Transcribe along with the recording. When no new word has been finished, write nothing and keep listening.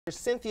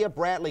Cynthia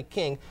Bradley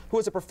King, who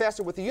is a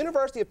professor with the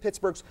University of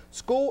Pittsburgh's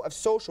School of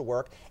Social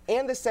Work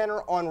and the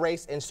Center on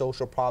Race and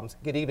Social Problems.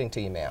 Good evening to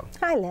you, ma'am.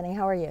 Hi, Lenny.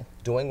 How are you?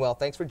 Doing well.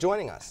 Thanks for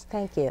joining us.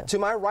 Thank you. To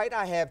my right,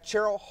 I have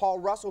Cheryl Hall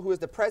Russell, who is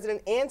the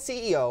president and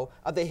CEO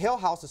of the Hill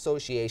House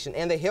Association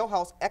and the Hill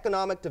House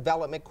Economic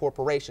Development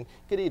Corporation.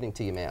 Good evening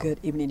to you, ma'am. Good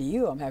evening to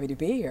you. I'm happy to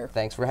be here.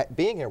 Thanks for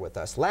being here with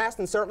us. Last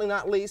and certainly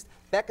not least,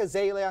 Becca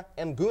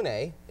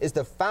Mgune is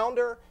the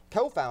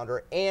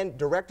co-founder and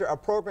director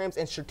of programs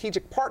and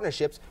strategic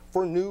partnerships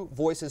for New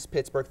Voices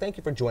Pittsburgh. Thank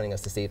you for joining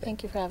us this evening.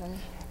 Thank you for having me.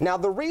 Now,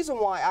 the reason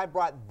why I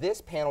brought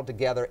this panel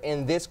together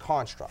in this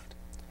construct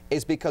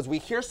is because we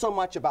hear so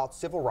much about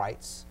civil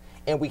rights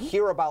and we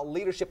hear about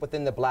leadership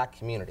within the black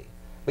community.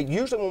 But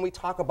usually when we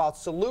talk about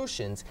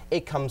solutions,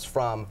 it comes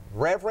from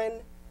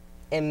reverend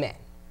and men.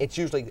 It's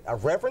usually a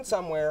reverend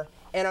somewhere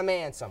and a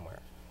man somewhere.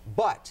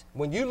 But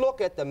when you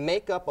look at the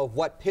makeup of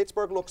what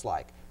Pittsburgh looks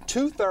like,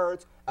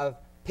 2/3 of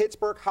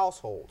Pittsburgh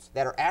households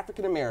that are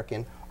African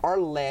American are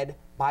led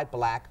by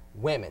black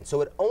women.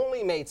 So it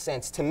only made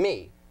sense to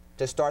me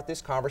to start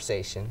this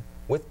conversation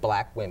with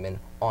black women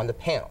on the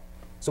panel.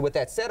 So with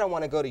that said, I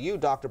want to go to you,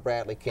 Dr.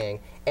 Bradley King,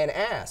 and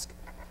ask,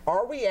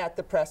 are we at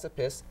the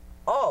precipice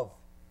of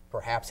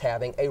perhaps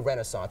having a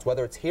renaissance,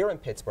 whether it's here in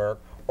Pittsburgh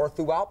or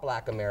throughout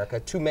black America,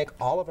 to make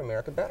all of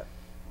America better?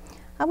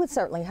 I would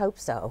certainly hope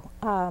so.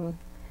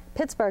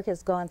 Pittsburgh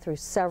has gone through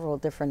several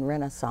different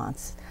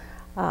renaissances.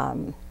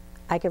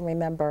 I can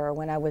remember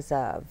when I was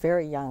a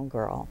very young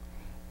girl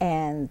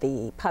and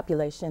the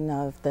population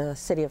of the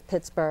city of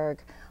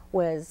Pittsburgh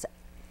was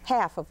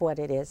half of what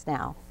it is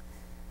now.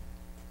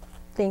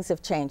 Things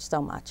have changed so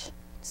much,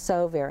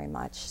 so very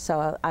much.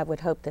 So I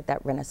would hope that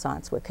that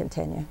renaissance would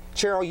continue.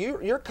 Cheryl,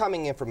 you're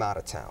coming in from out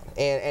of town,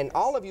 and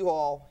all of you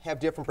all have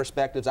different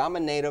perspectives. I'm a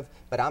native,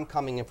 but I'm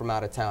coming in from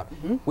out of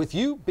town. With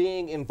you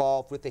being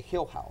involved with the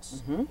Hill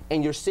House,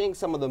 and you're seeing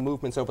some of the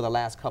movements over the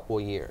last couple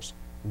of years,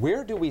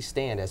 where do we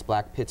stand as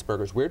black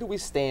Pittsburghers? Where do we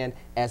stand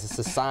as a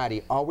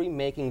society? Are we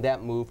making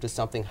that move to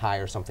something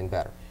higher, something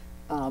better?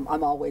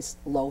 I'm always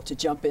loath to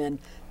jump in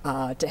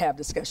to have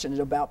discussions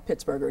about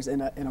Pittsburghers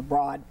in a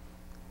broad,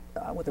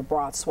 with a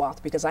broad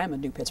swath, because I am a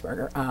new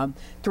Pittsburgher,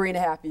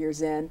 3.5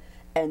 years in,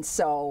 and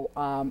so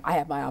I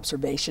have my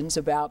observations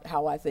about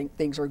how I think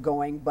things are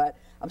going, but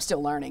I'm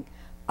still learning.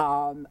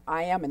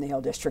 I am in the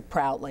Hill District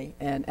proudly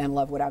and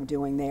love what I'm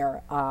doing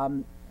there.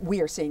 We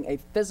are seeing a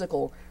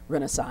physical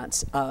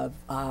renaissance of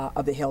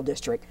the Hill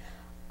District.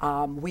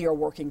 We are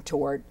working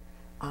toward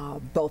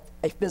both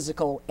a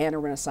physical and a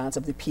renaissance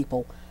of the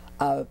people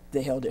of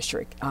the Hill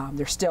District.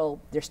 There's still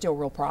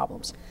real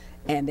problems,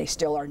 and they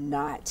still are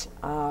not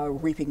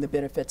reaping the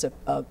benefits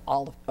of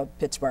all of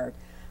Pittsburgh.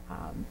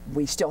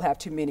 We still have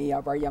too many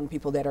of our young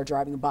people that are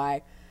driving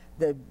by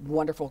the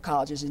wonderful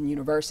colleges and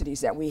universities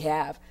that we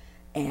have,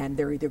 and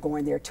they're either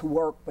going there to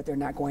work, but they're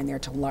not going there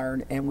to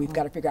learn, and we've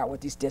got to figure out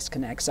what these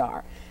disconnects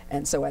are.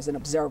 And so as an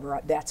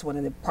observer, that's one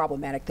of the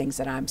problematic things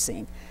that I'm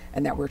seeing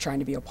and that we're trying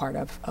to be a part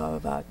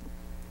of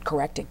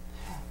correcting.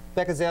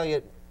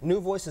 Becca, New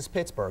Voices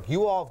Pittsburgh,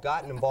 you all have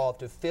gotten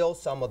involved to fill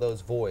some of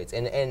those voids,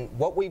 and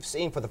what we've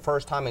seen for the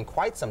first time in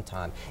quite some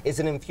time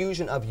is an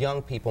infusion of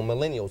young people,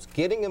 millennials,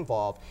 getting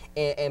involved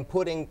and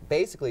putting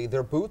basically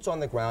their boots on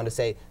the ground to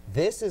say,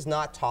 this is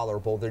not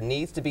tolerable, there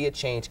needs to be a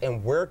change,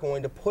 and we're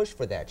going to push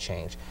for that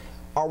change.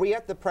 Are we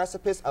at the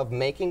precipice of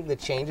making the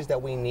changes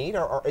that we need,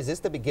 or is this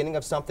the beginning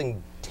of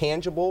something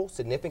tangible,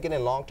 significant,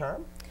 and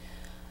long-term?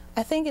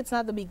 I think it's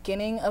not the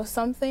beginning of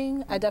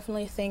something. I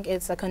definitely think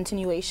it's a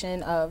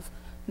continuation of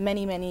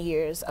many, many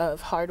years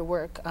of hard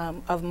work,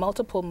 of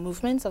multiple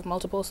movements, of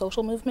multiple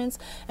social movements.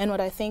 And what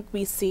I think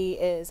we see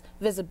is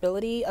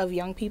visibility of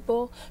young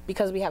people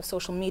because we have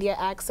social media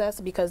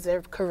access, because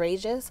they're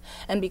courageous,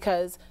 and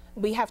because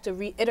we have to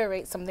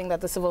reiterate something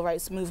that the civil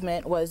rights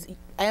movement was,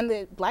 and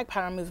the Black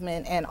Power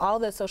movement, and all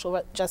the social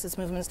justice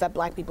movements that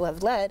black people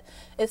have led,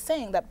 is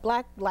saying that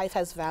black life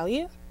has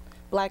value.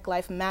 Black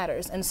life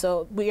matters, and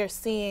so we are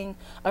seeing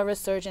a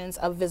resurgence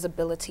of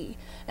visibility,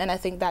 and I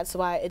think that's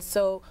why it's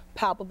so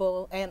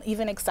palpable and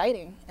even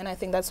exciting, and I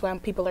think that's why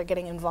people are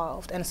getting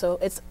involved. And so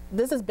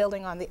this is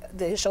building on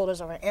the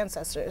shoulders of our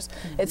ancestors.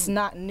 It's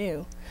not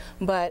new,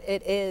 but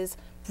it is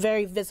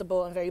very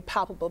visible and very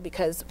palpable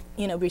because,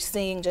 you know, we're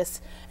seeing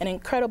just an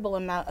incredible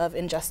amount of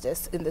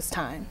injustice in this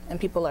time, and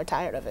people are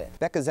tired of it.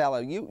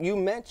 Becca, you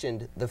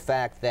mentioned the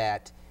fact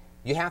that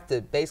you have to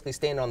basically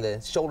stand on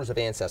the shoulders of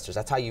ancestors.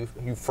 That's how you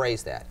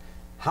phrase that.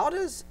 How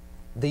does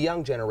the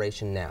young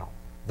generation now,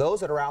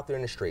 those that are out there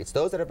in the streets,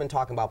 those that have been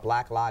talking about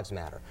Black Lives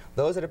Matter,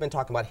 those that have been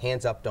talking about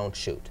hands up, don't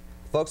shoot,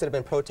 folks that have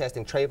been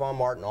protesting Trayvon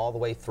Martin all the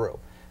way through,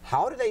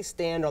 how do they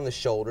stand on the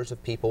shoulders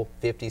of people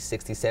 50,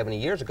 60, 70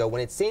 years ago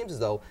when it seems as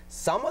though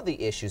some of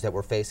the issues that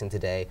we're facing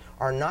today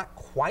are not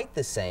quite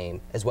the same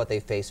as what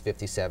they faced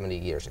 50, 70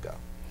 years ago?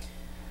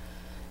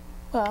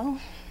 Well,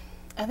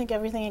 I think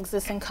everything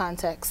exists in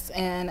context,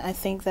 and I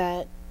think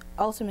that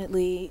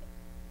ultimately,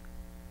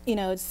 you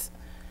know, it's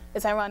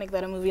ironic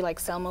that a movie like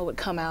Selma would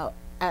come out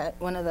at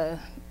one of the,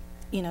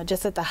 you know,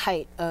 just at the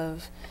height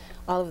of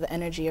all of the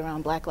energy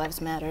around Black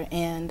Lives Matter,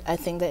 and I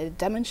think that it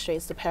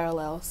demonstrates the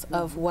parallels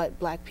of what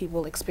Black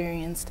people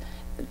experienced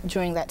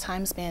during that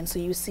time span. So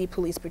you see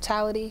police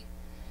brutality,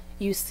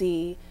 you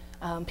see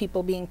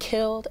people being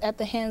killed at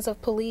the hands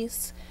of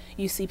police,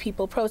 you see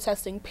people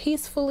protesting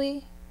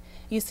peacefully,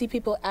 you see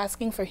people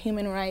asking for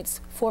human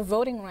rights, for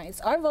voting rights.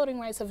 Our voting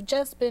rights have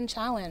just been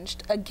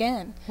challenged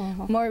again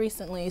more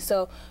recently.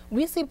 So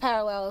we see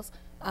parallels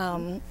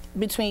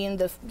between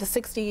the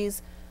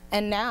 60s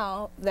and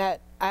now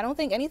that I don't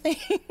think anything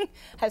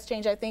has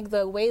changed. I think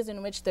the ways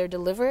in which they're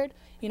delivered,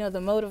 you know,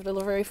 the mode of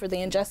delivery for the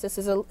injustice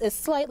is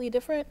slightly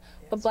different,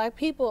 but Black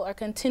people are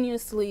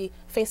continuously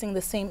facing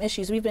the same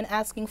issues. We've been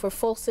asking for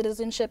full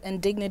citizenship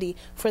and dignity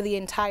for the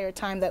entire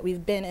time that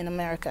we've been in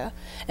America.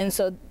 And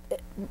so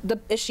the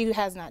issue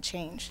has not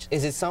changed.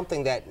 Is it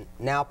something that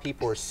now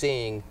people are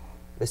seeing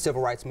the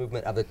civil rights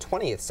movement of the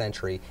 20th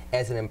century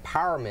as an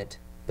empowerment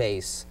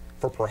base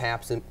for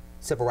perhaps the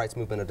civil rights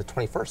movement of the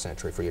 21st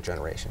century for your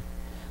generation?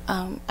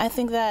 I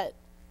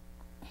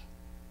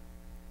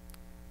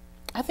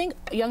think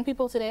young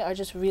people today are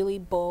just really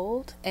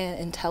bold and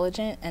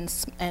intelligent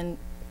and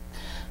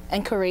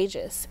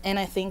courageous, and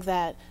I think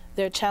that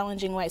they're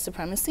challenging white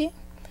supremacy.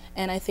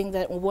 And I think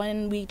that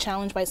when we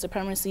challenge white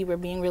supremacy, we're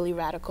being really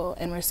radical,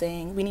 and we're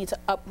saying we need to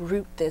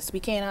uproot this. We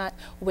cannot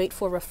wait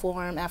for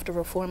reform after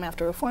reform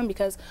after reform,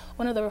 because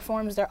one of the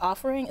reforms they're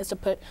offering is to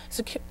put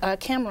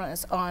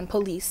cameras on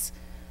police.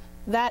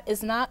 That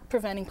is not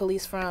preventing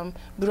police from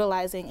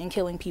brutalizing and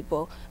killing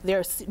people.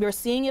 We're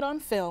seeing it on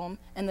film,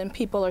 and then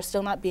people are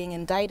still not being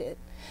indicted.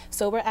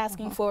 So we're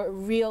asking for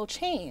real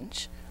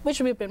change, which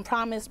we've been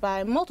promised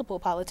by multiple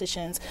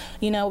politicians,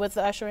 you know, with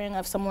the ushering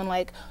of someone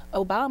like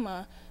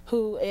Obama,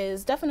 who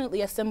is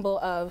definitely a symbol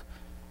of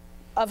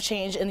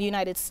change in the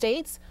United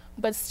States,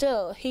 but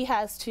still he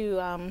has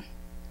to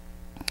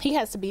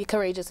be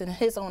courageous in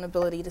his own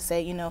ability to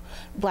say, you know,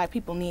 Black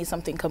people need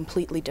something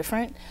completely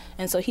different.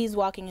 And so he's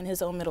walking in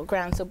his own middle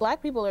ground. So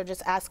Black people are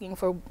just asking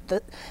for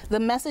the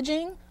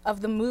messaging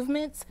of the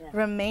movements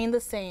remain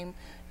the same.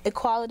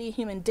 Equality,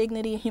 human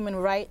dignity, human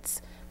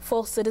rights,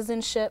 full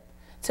citizenship,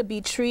 to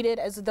be treated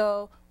as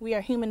though we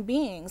are human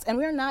beings. And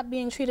we're not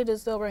being treated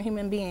as though we're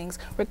human beings.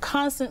 We're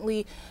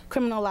constantly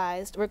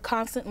criminalized. We're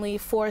constantly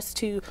forced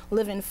to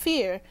live in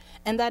fear,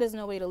 and that is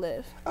no way to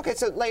live. Okay,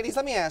 so ladies,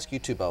 let me ask you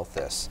two both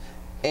this.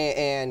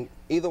 And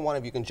either one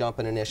of you can jump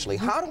in initially.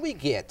 How do we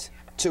get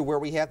to where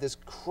we have this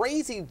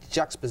crazy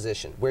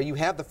juxtaposition where you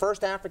have the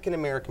first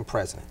African-American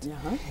president,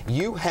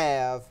 you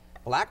have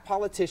Black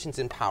politicians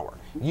in power,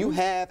 you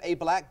have a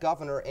Black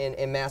governor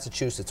in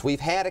Massachusetts, we've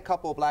had a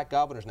couple of Black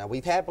governors now,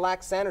 we've had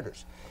Black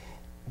senators.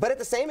 But at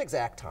the same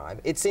exact time,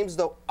 it seems as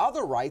though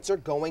other rights are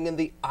going in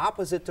the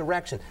opposite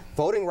direction.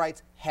 Voting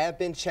rights have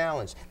been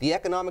challenged. The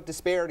economic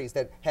disparities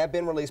that have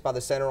been released by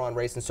the Center on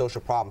Race and Social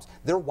Problems,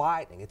 they're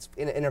widening. It's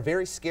in a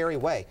very scary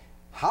way.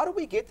 How do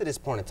we get to this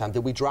point in time?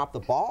 Did we drop the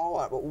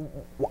ball?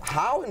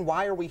 How and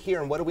why are we here,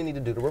 and what do we need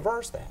to do to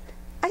reverse that?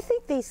 I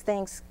think these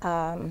things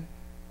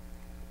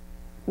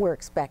were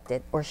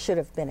expected, or should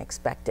have been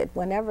expected.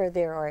 Whenever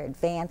there are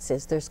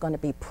advances, there's going to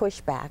be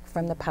pushback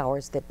from the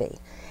powers that be.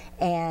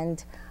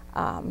 And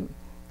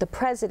the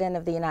President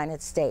of the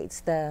United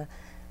States, the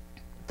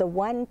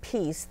one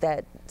piece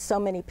that so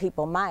many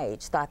people my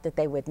age thought that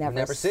they would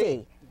never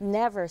see.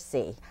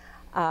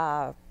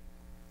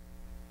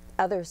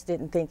 Others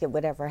didn't think it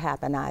would ever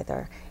happen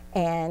either.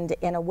 And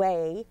in a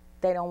way,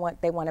 they want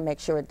to make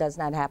sure it does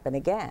not happen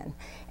again.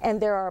 And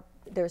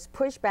there's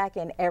pushback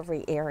in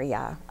every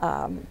area.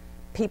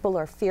 People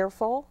are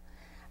fearful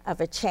of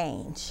a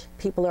change.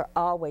 People are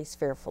always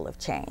fearful of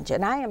change.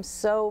 And I am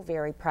so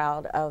very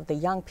proud of the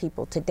young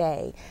people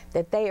today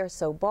that they are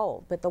so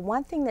bold. But the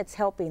one thing that's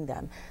helping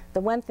them, the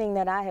one thing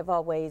that I have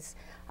always,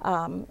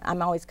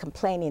 I'm always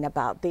complaining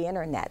about, the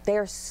internet.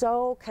 They're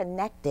so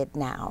connected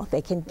now.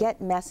 They can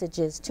get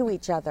messages to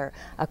each other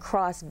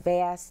across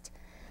vast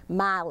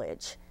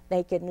mileage.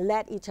 They can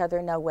let each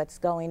other know what's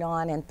going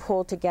on and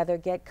pull together,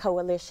 get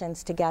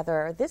coalitions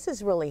together. This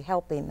is really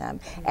helping them,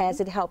 as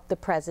it helped the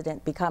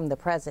president become the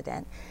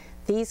president.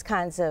 These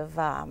kinds of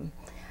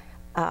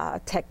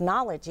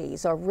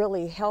technologies are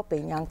really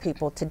helping young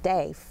people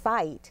today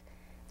fight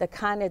the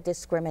kind of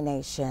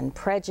discrimination,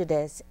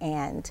 prejudice,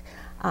 and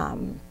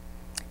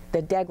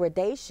the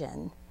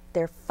degradation.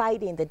 They're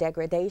fighting the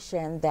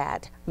degradation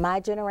that my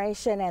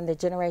generation and the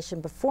generation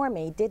before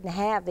me didn't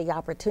have the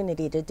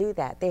opportunity to do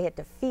that. They had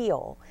to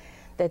feel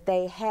that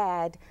they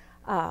had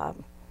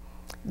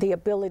the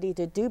ability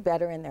to do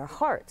better in their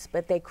hearts,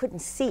 but they couldn't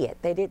see it.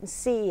 They didn't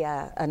see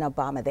an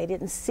Obama. They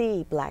didn't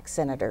see Black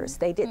senators.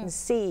 They didn't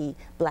see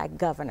Black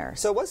governors.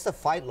 So what's the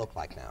fight look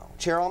like now?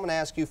 Cheryl, I'm going to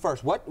ask you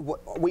first.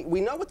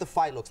 We know what the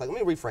fight looks like.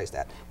 Let me rephrase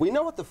that. We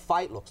know what the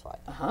fight looks like,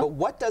 but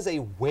what does a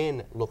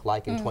win look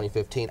like in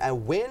 2015? A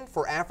win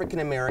for African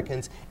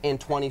Americans in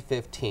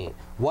 2015.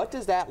 What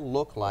does that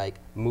look like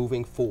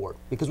moving forward?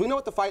 Because we know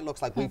what the fight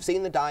looks like. We've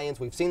seen the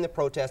die-ins, we've seen the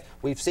protests,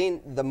 we've seen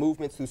the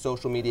movements through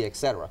social media,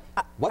 etc.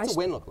 What's a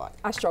win look like?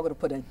 I struggle to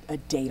put a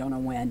date on a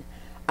win.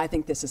 I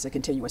think this is a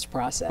continuous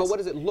process. But what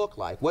does it look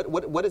like?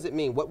 What does it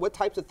mean? What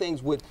types of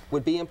things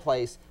would be in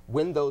place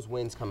when those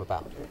wins come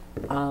about?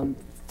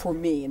 For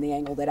me, in the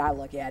angle that I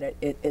look at it,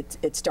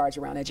 it starts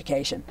around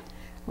education.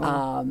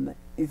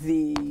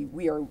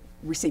 We are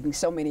receiving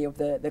so many of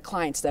the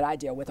clients that I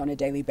deal with on a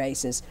daily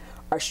basis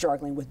are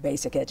struggling with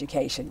basic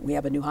education. We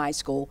have a new high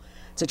school.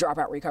 It's a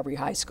dropout recovery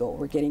high school.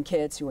 We're getting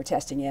kids who are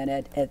testing in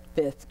at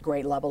 5th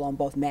grade level on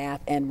both math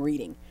and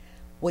reading.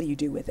 What do you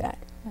do with that?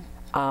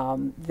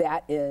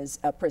 That is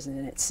a prison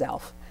in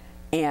itself.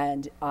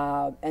 And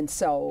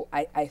so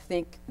I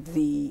think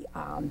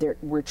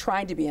we're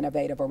trying to be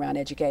innovative around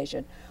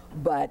education,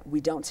 but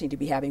we don't seem to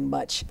be having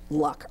much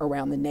luck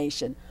around the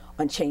nation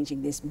on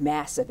changing these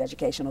massive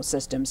educational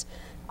systems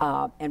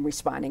and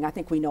responding. I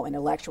think we know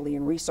intellectually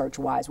and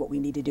research-wise what we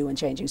need to do in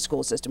changing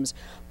school systems,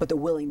 but the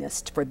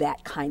willingness for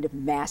that kind of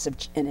massive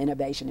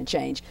innovation and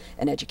change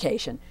in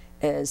education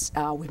is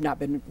we've not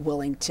been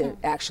willing to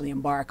actually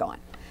embark on.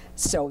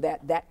 So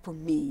that for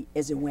me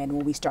is a win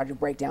when we started to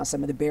break down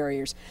some of the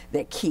barriers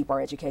that keep our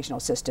educational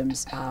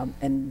systems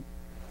and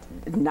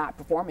not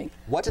performing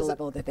to the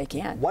level that they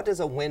can. What does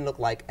a win look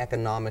like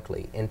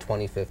economically in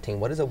 2015?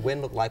 What does a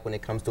win look like when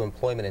it comes to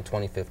employment in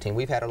 2015?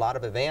 We've had a lot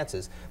of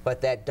advances,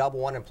 but that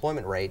double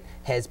unemployment rate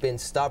has been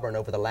stubborn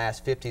over the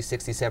last 50,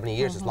 60, 70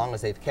 years, as long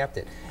as they've kept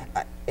it.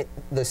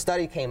 The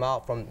study came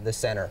out from the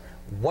center.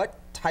 What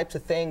types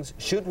of things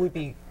should we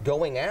be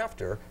going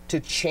after to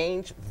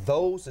change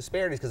those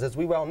disparities? Because as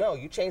we well know,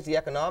 you change the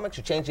economics,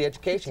 you change the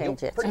education, you'll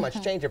pretty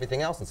much change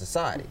everything else in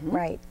society.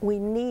 Right. We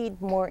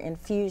need more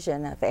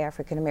infusion of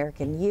African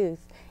American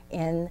youth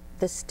in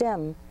the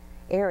STEM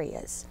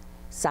areas.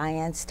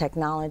 Science,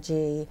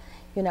 technology,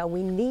 you know,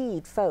 we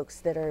need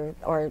folks that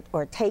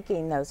are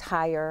taking those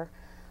higher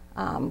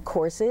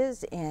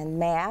courses in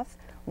math.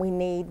 We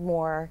need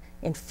more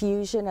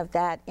infusion of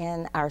that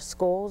in our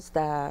schools,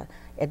 the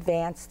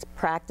advanced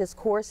practice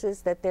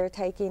courses that they're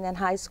taking in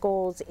high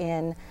schools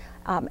in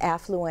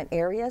affluent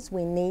areas.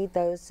 We need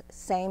those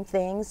same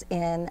things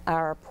in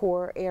our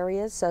poor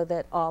areas so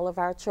that all of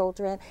our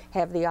children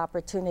have the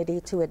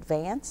opportunity to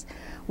advance.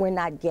 We're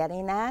not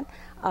getting that.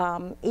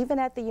 Even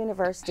at the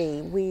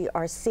university, we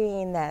are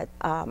seeing that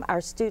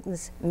our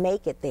students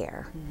make it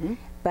there,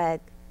 but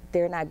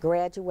they're not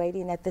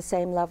graduating at the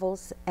same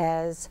levels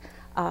as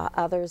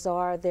others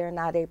are. They're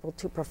not able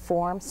to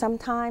perform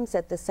sometimes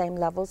at the same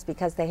levels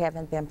because they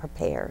haven't been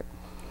prepared.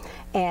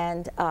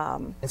 And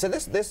so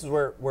this is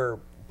where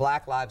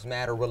Black Lives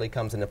Matter really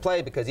comes into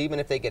play, because even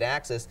if they get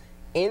access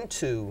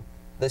into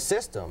the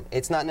system,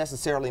 it's not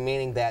necessarily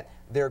meaning that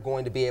they're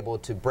going to be able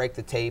to break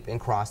the tape and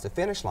cross the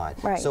finish line.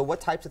 Right. So what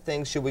types of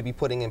things should we be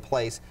putting in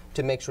place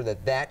to make sure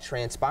that that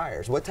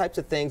transpires? What types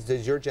of things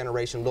does your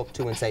generation look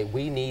to and say,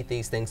 we need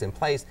these things in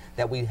place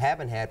that we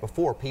haven't had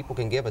before? People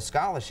can give us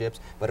scholarships,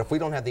 but if we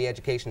don't have the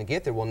education to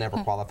get there, we'll never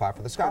qualify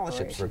for the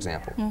scholarships, for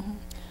example.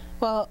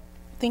 Well,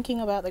 thinking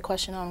about the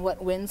question on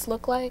what wins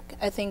look like,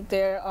 I think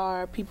there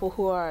are people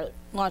who are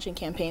launching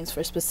campaigns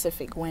for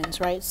specific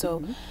wins, right?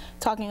 So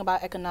talking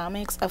about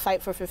economics, a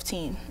fight for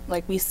 15.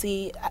 Like, we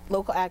see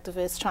local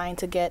activists trying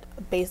to get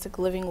a basic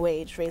living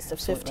wage raised to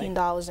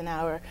 $15 an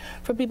hour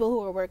for people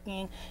who are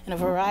working in a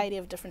variety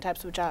of different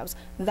types of jobs.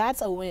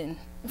 That's a win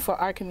for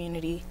our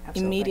community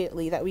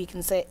immediately, that we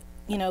can say,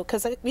 you know,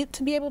 because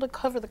to be able to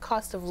cover the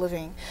cost of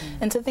living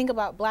and to think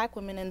about Black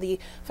women and the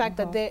fact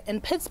that they're in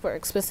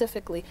Pittsburgh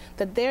specifically,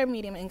 that their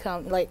median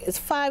income is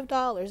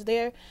 $5,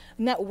 their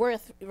net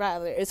worth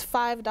rather is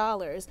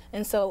 $5.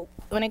 And so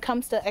when it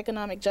comes to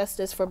economic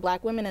justice for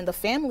Black women and the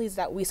families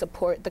that we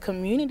support, the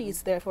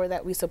communities therefore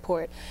that we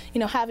support, you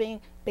know, having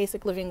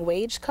basic living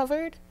wage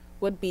covered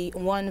would be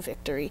one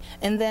victory.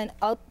 And then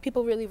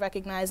people really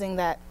recognizing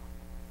that,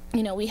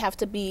 you know,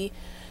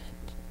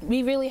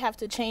 we really have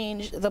to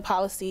change the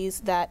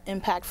policies that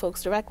impact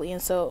folks directly.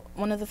 And so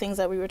one of the things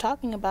that we were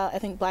talking about, I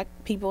think Black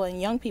people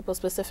and young people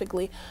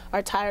specifically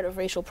are tired of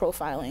racial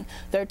profiling.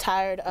 They're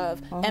tired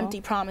of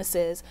empty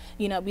promises.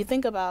 You know, we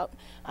think about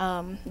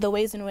the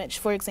ways in which,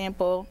 for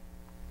example,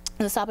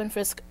 the stop and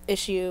frisk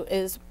issue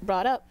is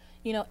brought up.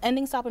 You know,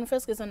 ending stop and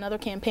frisk is another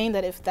campaign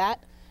that if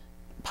that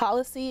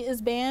policy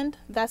is banned,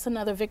 that's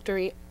another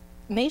victory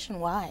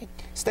nationwide.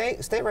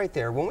 Stay right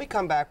there. When we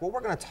come back, what we're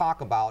going to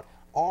talk about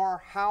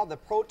are how the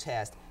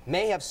protest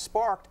may have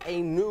sparked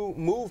a new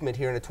movement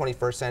here in the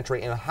 21st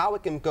century, and how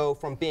it can go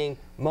from being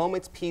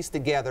moments pieced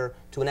together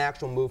to an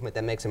actual movement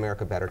that makes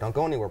America better. Don't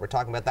go anywhere. We're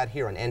talking about that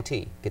here on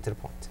NT. Get to the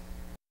point.